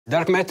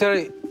Dark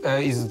matter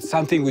is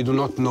something we do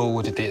not know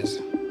what it is.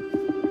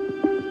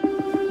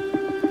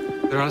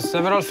 There are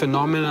several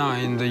phenomena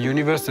in the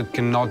universe that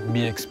cannot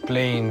be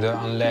explained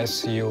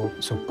unless you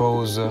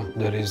suppose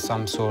there is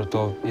some sort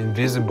of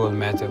invisible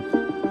matter.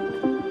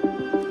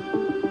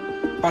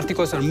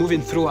 Particles are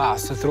moving through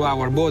us, through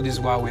our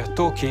bodies while we are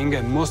talking,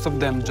 and most of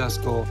them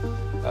just go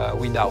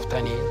without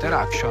any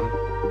interaction.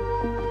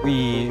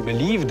 We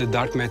believe the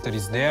dark matter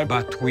is there,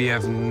 but we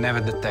have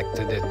never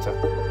detected it.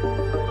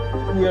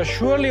 We are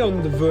surely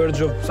on the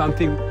verge of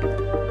something.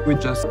 We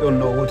just don't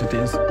know what it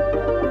is.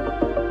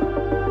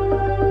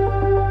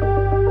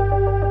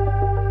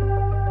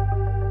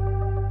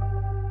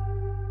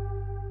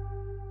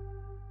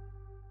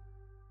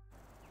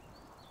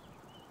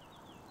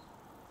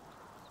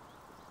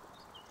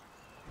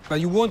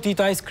 But you won't eat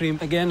ice cream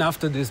again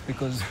after this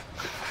because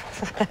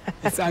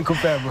it's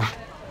incomparable.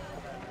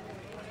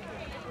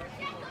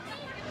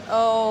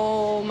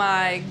 Oh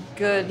my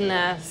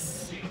goodness.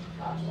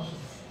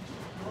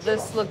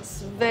 This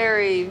looks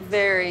very,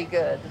 very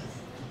good.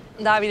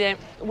 Davide,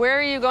 where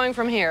are you going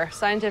from here,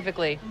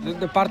 scientifically?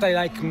 The part I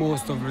like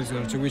most of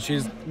research, which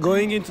is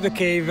going into the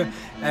cave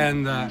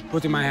and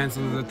putting my hands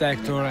on the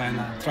detector and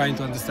trying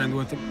to understand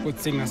what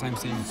signals I'm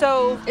seeing.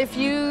 So, if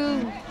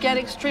you get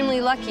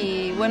extremely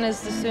lucky, when is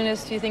the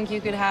soonest you think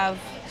you could have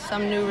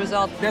some new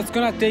result? That's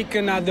gonna take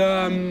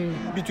another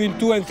between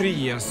 2 and 3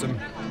 years,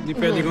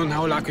 depending on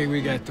how lucky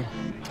we get.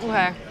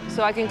 Okay,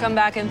 so I can come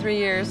back in 3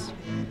 years.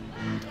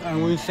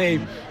 And we'll say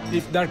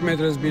if dark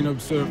matter has been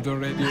observed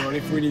already or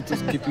if we need to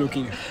keep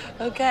looking.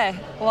 Okay,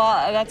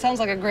 well, that sounds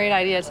like a great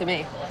idea to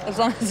me, as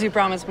long as you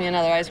promise me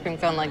another ice cream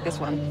cone like this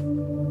one.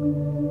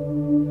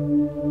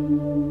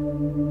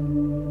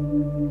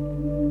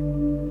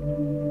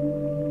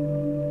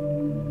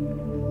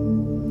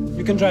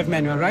 You can drive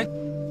manual, right?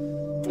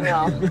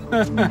 No.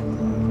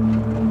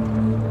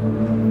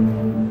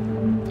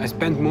 I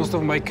spent most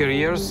of my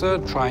careers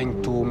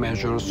trying to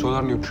measure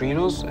solar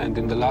neutrinos, and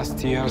in the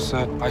last years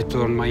I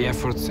turned my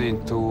efforts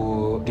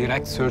into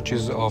direct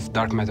searches of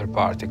dark matter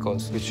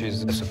particles, which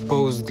is a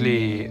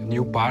supposedly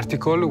new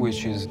particle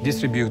which is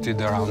distributed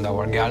around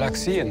our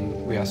galaxy, and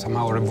we are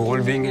somehow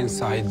revolving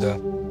inside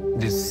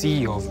this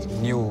sea of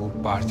new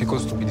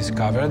particles to be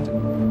discovered.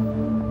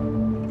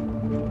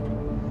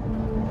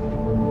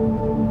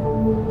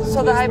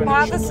 So the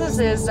hypothesis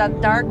is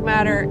that dark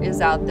matter is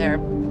out there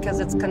because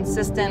it's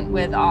consistent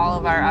with all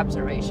of our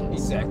observations.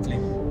 Exactly.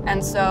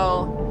 And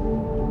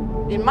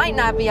so it might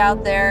not be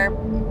out there,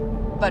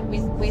 but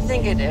we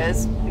think it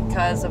is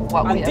because of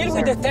what we observe. Until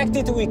we detect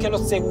it, we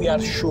cannot say we are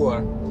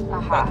sure.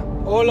 But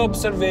all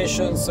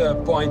observations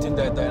point in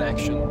that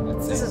direction.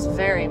 This is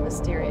very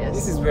mysterious.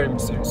 This is very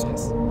mysterious,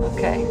 yes.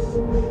 Okay.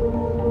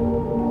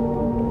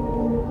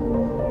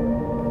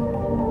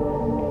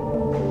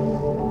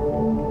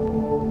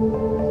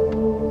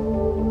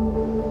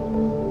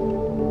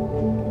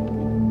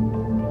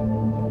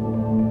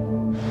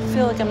 I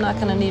feel like I'm not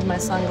going to need my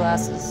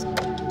sunglasses.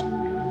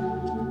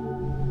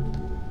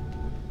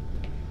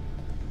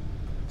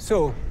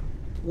 So,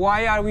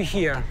 why are we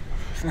here?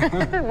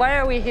 Why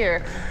are we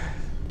here?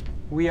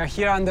 We are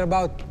here under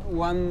about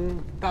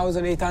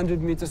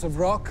 1,800 meters of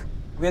rock.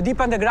 We are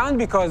deep underground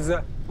because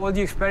all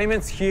the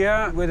experiments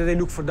here, whether they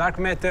look for dark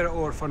matter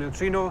or for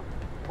neutrino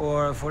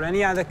or for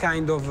any other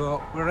kind of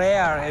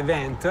rare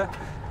event,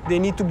 they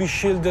need to be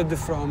shielded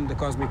from the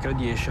cosmic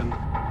radiation.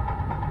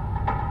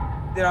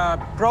 There are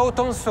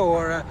protons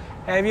or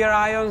heavier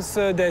ions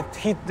that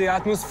hit the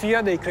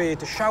atmosphere. They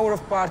create a shower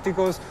of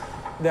particles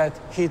that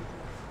hit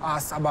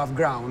us above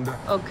ground.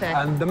 Okay.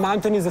 And the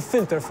mountain is a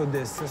filter for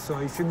this. So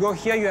if you go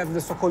here, you have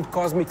the so-called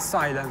cosmic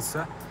silence.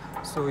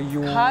 So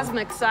you...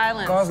 Cosmic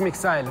silence. Cosmic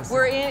silence.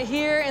 We're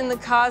here in the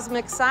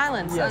cosmic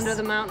silence under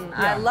the mountain.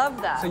 Yeah. I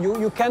love that. So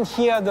you can't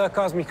hear the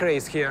cosmic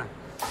rays here.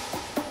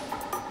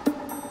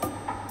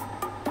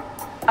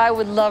 I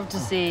would love to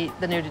see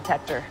the new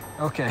detector.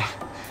 Okay.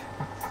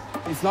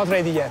 It's not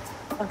ready yet.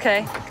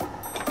 Okay.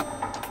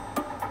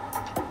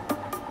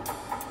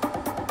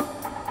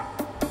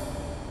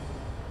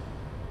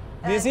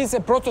 This is a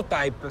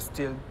prototype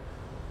still.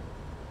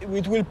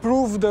 It will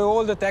prove the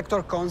whole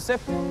detector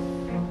concept.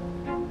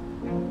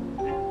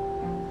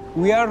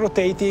 We are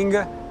rotating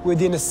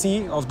within a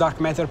sea of dark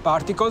matter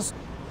particles.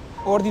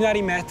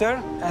 Ordinary matter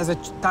has a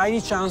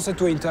tiny chance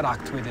to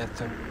interact with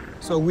it.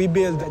 So we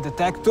build a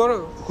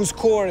detector whose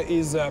core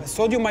is a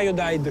sodium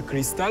iodide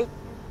crystal.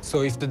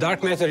 So if the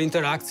dark matter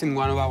interacts in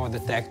one of our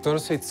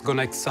detectors, it's going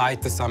to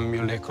excite some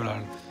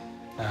molecular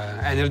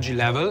energy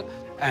level.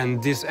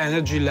 And these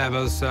energy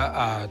levels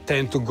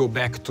tend to go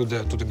back to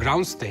the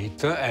ground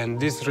state, and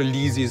this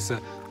releases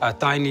a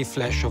tiny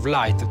flash of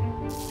light.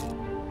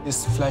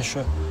 This flash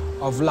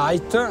of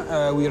light,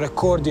 we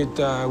record it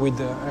with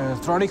the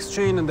electronics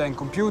chain and then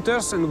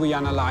computers, and we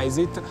analyze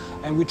it,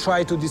 and we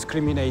try to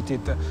discriminate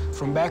it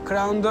from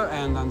background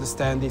and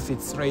understand if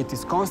its rate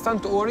is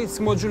constant or it's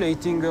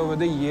modulating over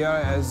the year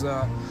as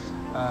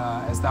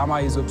Dama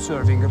is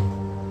observing.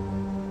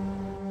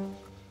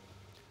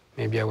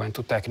 Maybe I went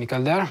too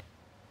technical there.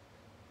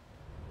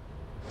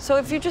 So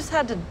if you just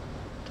had to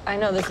I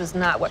know this is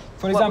not what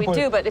we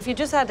do, but if you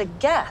just had to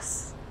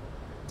guess,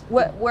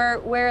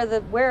 where's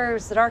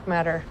the dark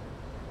matter?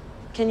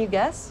 Can you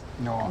guess?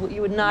 No.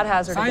 You would not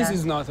hazard a guess. Science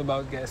is not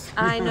about guessing.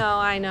 I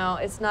know.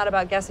 It's not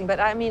about guessing, but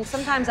I mean,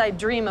 sometimes I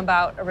dream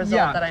about a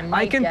result that I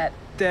might get. I can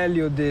tell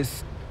you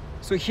this.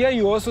 So here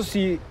you also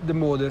see the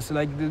models,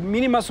 like the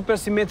minimal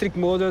supersymmetric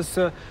models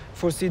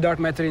foresee dark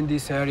matter in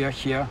this area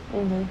here.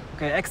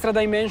 Okay, extra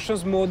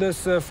dimensions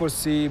models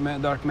foresee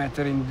dark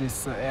matter in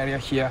this area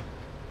here.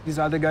 These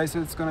other guys,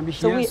 it's going to be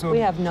here. So we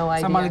have no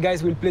idea. Some other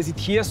guys will place it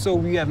here, so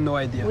we have no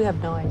idea. We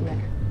have no idea.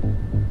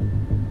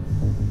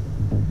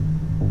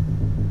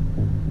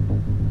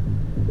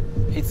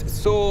 It's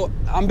so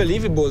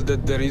unbelievable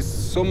that there is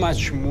so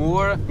much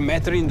more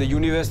matter in the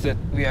universe that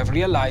we have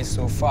realized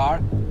so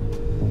far.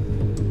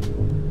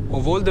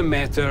 Of all the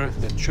matter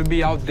that should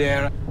be out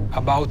there,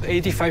 about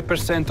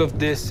 85% of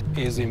this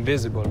is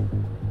invisible.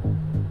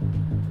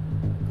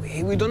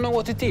 We don't know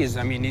what it is.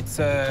 I mean,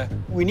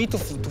 we need to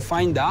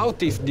find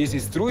out if this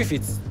is true,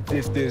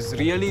 if there's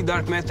really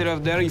dark matter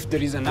out there, if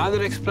there is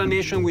another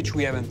explanation which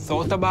we haven't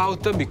thought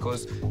about,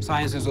 because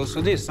science is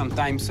also this.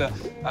 Sometimes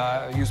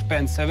you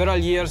spend several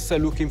years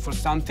looking for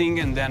something,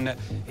 and then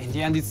in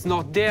the end it's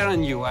not there,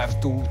 and you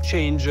have to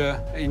change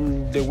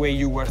in the way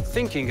you were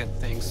thinking at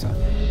things.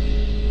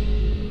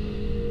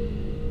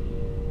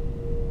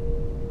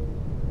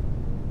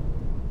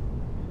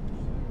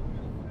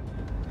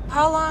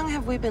 How long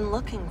have we been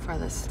looking for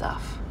this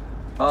stuff?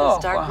 This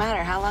dark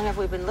matter, how long have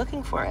we been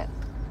looking for it?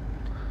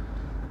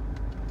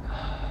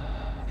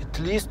 At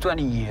least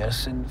 20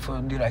 years, and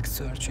for direct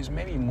searches,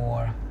 maybe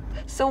more.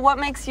 So what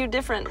makes you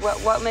different?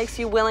 What makes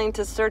you willing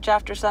to search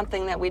after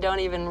something that we don't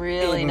even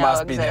really know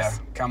exists? It must be there.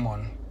 Come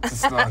on.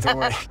 It's not the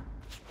way.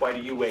 Why do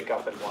you wake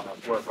up and want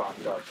to work on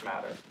dark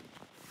matter?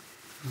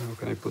 How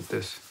can I put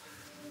this?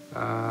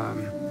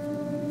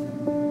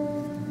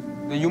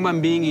 The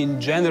human being in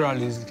general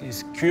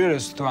is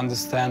curious to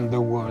understand the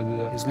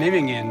world he's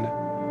living in.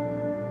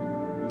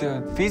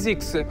 The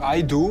physics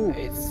I do,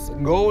 its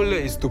goal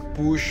is to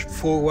push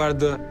forward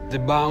the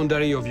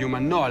boundary of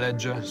human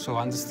knowledge, so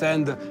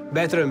understand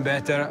better and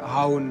better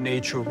how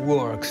nature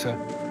works.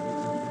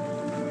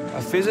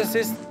 A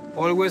physicist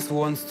always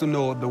wants to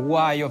know the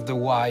why of the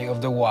why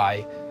of the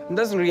why, and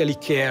doesn't really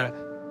care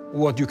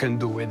what you can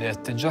do with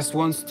it. It just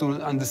wants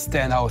to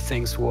understand how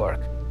things work.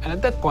 And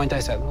at that point,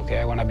 I said, okay,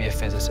 I want to be a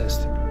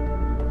physicist.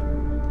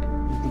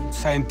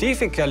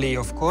 Scientifically,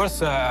 of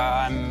course,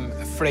 I'm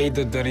afraid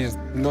that there is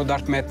no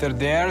dark matter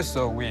there,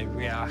 so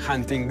we are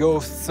hunting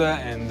ghosts,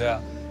 and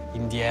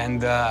in the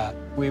end,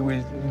 we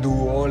will do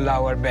all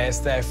our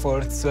best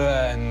efforts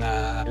and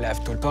we'll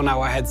have to turn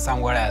our heads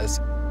somewhere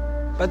else.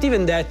 But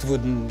even that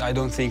wouldn't, I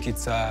don't think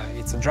it's a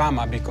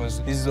drama,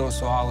 because this is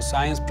also how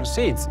science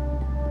proceeds.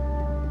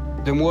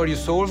 The more you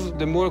solve,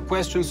 the more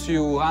questions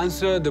you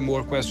answer, the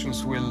more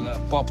questions will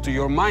pop to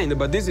your mind.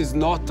 But this is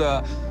not,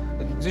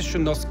 this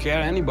should not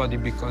scare anybody,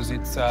 because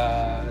this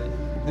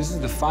is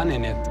the fun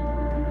in it.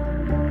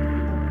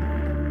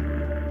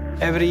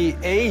 Every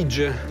age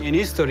in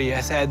history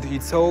has had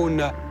its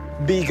own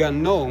big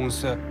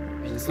unknowns.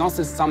 It's not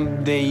that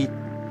someday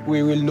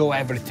we will know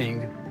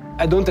everything.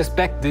 I don't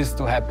expect this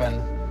to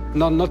happen.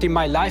 Not in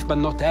my life, but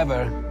not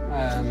ever.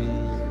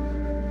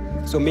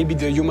 So maybe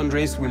the human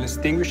race will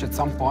extinguish at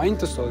some point,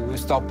 so we'll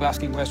stop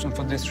asking questions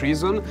for this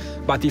reason.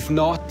 But if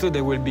not,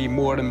 there will be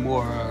more and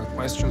more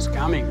questions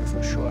coming,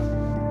 for sure.